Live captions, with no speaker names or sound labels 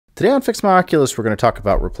Today on Fix My Oculus, we're going to talk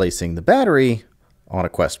about replacing the battery on a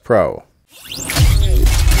Quest Pro.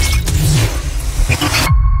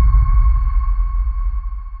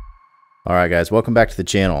 Alright guys, welcome back to the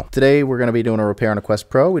channel. Today we're going to be doing a repair on a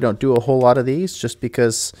Quest Pro. We don't do a whole lot of these just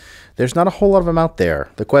because there's not a whole lot of them out there.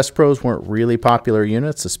 The Quest Pros weren't really popular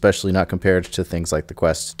units, especially not compared to things like the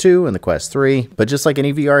Quest 2 and the Quest 3. But just like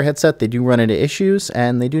any VR headset, they do run into issues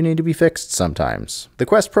and they do need to be fixed sometimes. The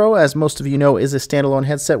Quest Pro, as most of you know, is a standalone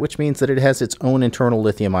headset, which means that it has its own internal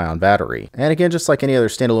lithium-ion battery. And again, just like any other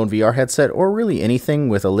standalone VR headset, or really anything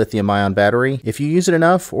with a lithium-ion battery, if you use it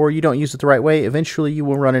enough or you don't use it the right way, eventually you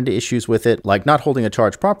will run into issues with it, like not holding a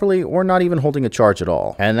charge properly or not even holding a charge at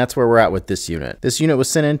all. And that's where we're at with this unit. This unit was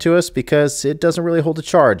sent in to us because it doesn't really hold a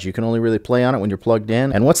charge. You can only really play on it when you're plugged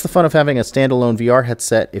in. And what's the fun of having a standalone VR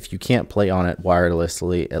headset if you can't play on it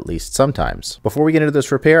wirelessly, at least sometimes? Before we get into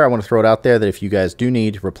this repair, I want to throw it out there that if you guys do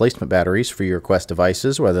need replacement batteries for your Quest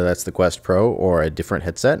devices, whether that's the Quest Pro or a different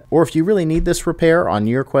headset, or if you really need this repair on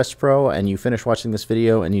your Quest Pro and you finish watching this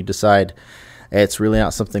video and you decide it's really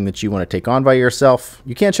not something that you want to take on by yourself,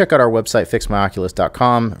 you can check out our website,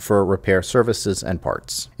 fixmyoculus.com, for repair services and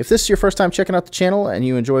parts. If this is your first time checking out the channel and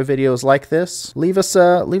you enjoy videos like this, leave us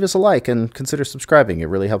a like and consider subscribing. It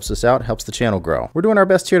really helps us out, helps the channel grow. We're doing our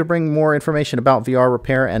best here to bring more information about VR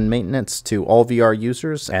repair and maintenance to all VR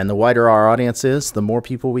users, and the wider our audience is, the more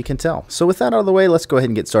people we can tell. So with that out of the way, let's go ahead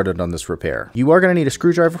and get started on this repair. You are going to need a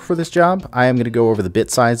screwdriver for this job. I am going to go over the bit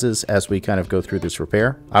sizes as we kind of go through this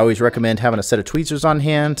repair. I always recommend having a set of tweezers on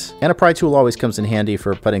hand, and a pry tool always comes in handy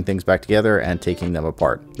for putting things back together and taking them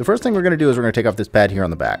apart. The first thing we're going to do is we're going to take off this pad here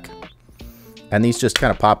on the back, and these just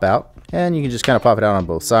kind of pop out, and you can just kind of pop it out on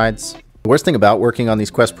both sides. The worst thing about working on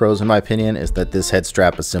these Quest Pros, in my opinion, is that this head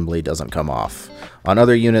strap assembly doesn't come off. On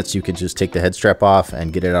other units, you can just take the head strap off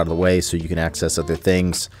and get it out of the way so you can access other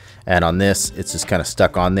things. And on this, it's just kind of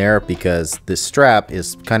stuck on there because this strap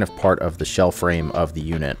is kind of part of the shell frame of the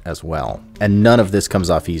unit as well. And none of this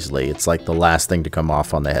comes off easily. It's like the last thing to come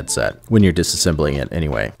off on the headset when you're disassembling it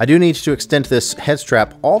anyway. I do need to extend this head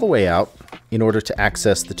strap all the way out in order to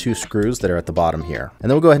access the two screws that are at the bottom here.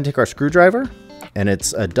 And then we'll go ahead and take our screwdriver, and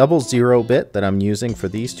it's a 00 bit that I'm using for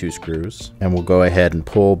these two screws. And we'll go ahead and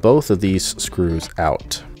pull both of these screws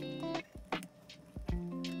out.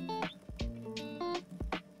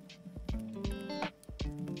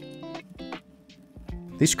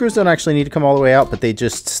 These screws don't actually need to come all the way out, but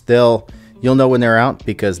you'll know when they're out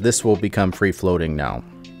because this will become free floating now.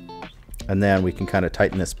 And then we can kind of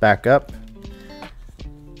tighten this back up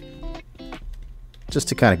just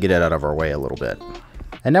to kind of get it out of our way a little bit.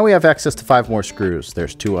 And now we have access to 5 more screws.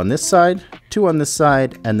 There's 2 on this side, 2 on this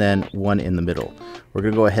side, and then 1 in the middle. We're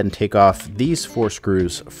going to go ahead and take off these 4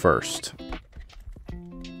 screws first.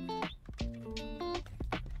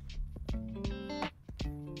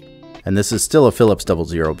 And this is still a Phillips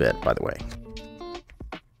 00 bit, by the way.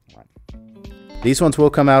 These ones will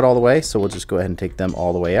come out all the way, so we'll just go ahead and take them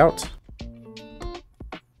all the way out.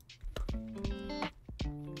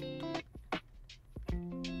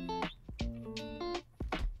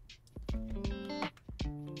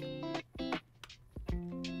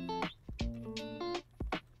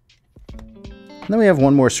 And then we have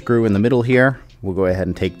 1 more screw in the middle here. We'll go ahead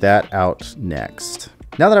and take that out next.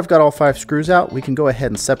 Now that I've got all 5 screws out, we can go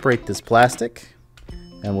ahead and separate this plastic,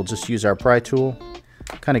 and we'll just use our pry tool,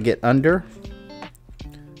 kind of get under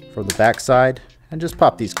from the back side, and just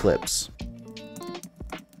pop these clips.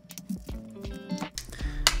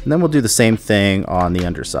 And then we'll do the same thing on the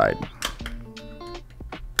underside.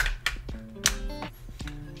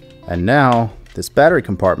 And now this battery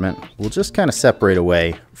compartment will just kind of separate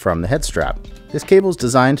away from the head strap. This cable is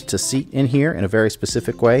designed to seat in here in a very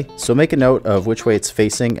specific way, so make a note of which way it's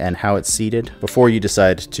facing and how it's seated before you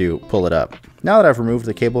decide to pull it up. Now that I've removed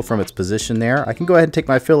the cable from its position there, I can go ahead and take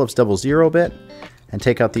my Phillips 00 bit and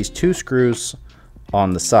take out these 2 screws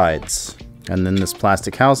on the sides. And then this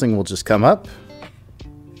plastic housing will just come up,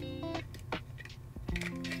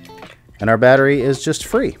 and our battery is just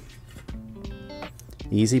free.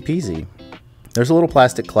 Easy peasy. There's a little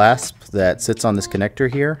plastic clasp that sits on this connector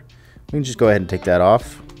here. We can just go ahead and take that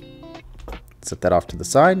off, set that off to the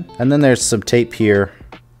side, and then there's some tape here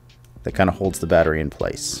that kind of holds the battery in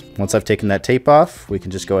place. Once I've taken that tape off, we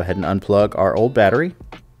can just go ahead and unplug our old battery.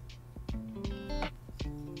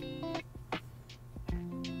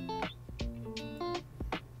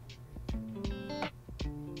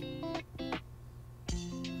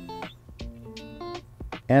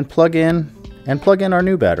 And plug in our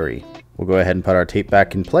new battery. We'll go ahead and put our tape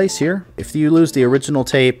back in place here. If you lose the original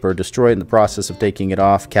tape or destroy it in the process of taking it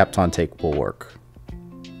off, Kapton tape will work.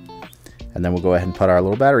 And then we'll go ahead and put our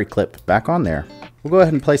little battery clip back on there. We'll go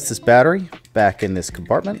ahead and place this battery back in this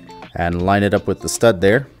compartment and line it up with the stud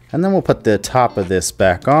there. And then we'll put the top of this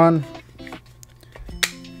back on.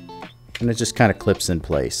 And it just kind of clips in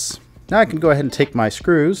place. Now I can go ahead and take my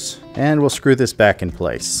screws and we'll screw this back in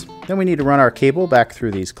place. Then we need to run our cable back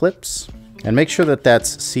through these clips and make sure that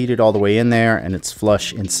that's seated all the way in there and it's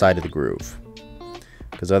flush inside of the groove,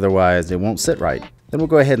 because otherwise it won't sit right. Then we'll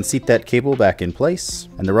go ahead and seat that cable back in place,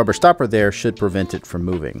 and the rubber stopper there should prevent it from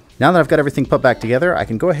moving. Now that I've got everything put back together, I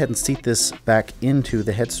can go ahead and seat this back into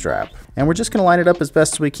the head strap. And we're just going to line it up as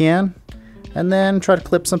best as we can, and then try to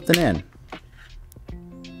clip something in.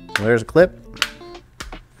 So there's a clip.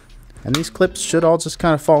 And these clips should all just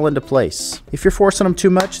kind of fall into place. If you're forcing them too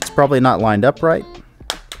much, it's probably not lined up right,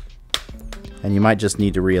 and you might just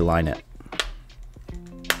need to realign it.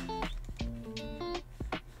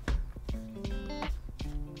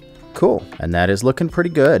 Cool, and that is looking pretty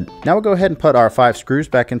good. Now we'll go ahead and put our 5 screws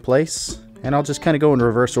back in place, and I'll just kind of go in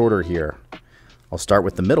reverse order here. I'll start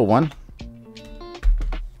with the middle one,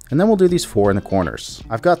 and then we'll do these 4 in the corners.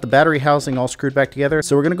 I've got the battery housing all screwed back together,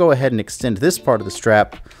 so we're going to go ahead and extend this part of the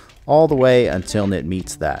strap all the way until it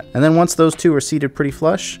meets that. And then once those 2 are seated pretty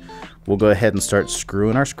flush, we'll go ahead and start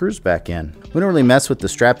screwing our screws back in. We don't really mess with the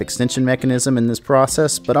strap extension mechanism in this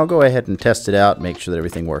process, but I'll go ahead and test it out, make sure that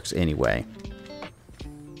everything works anyway.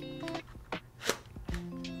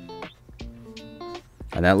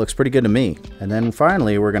 And that looks pretty good to me. And then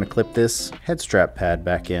finally, we're going to clip this head strap pad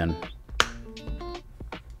back in.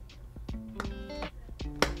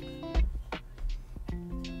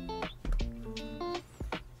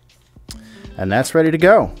 And that's ready to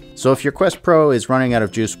go. So if your Quest Pro is running out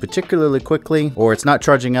of juice particularly quickly, or it's not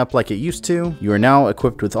charging up like it used to, you are now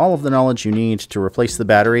equipped with all of the knowledge you need to replace the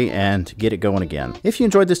battery and get it going again. If you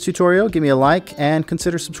enjoyed this tutorial, give me a like and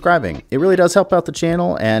consider subscribing. It really does help out the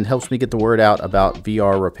channel and helps me get the word out about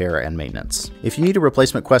VR repair and maintenance. If you need a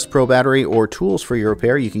replacement Quest Pro battery or tools for your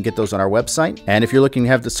repair, you can get those on our website. And if you're looking to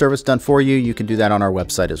have the service done for you, you can do that on our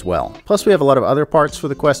website as well. Plus we have a lot of other parts for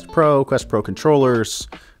the Quest Pro controllers,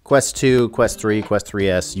 Quest 2, Quest 3, Quest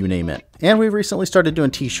 3S, you name it. And we recently started doing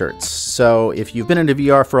t-shirts. So if you've been into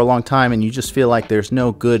VR for a long time and you just feel like there's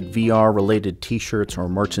no good VR related t-shirts or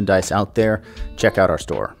merchandise out there, check out our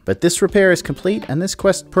store. But this repair is complete and this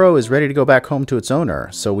Quest Pro is ready to go back home to its owner.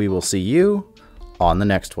 So we will see you on the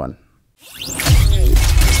next one.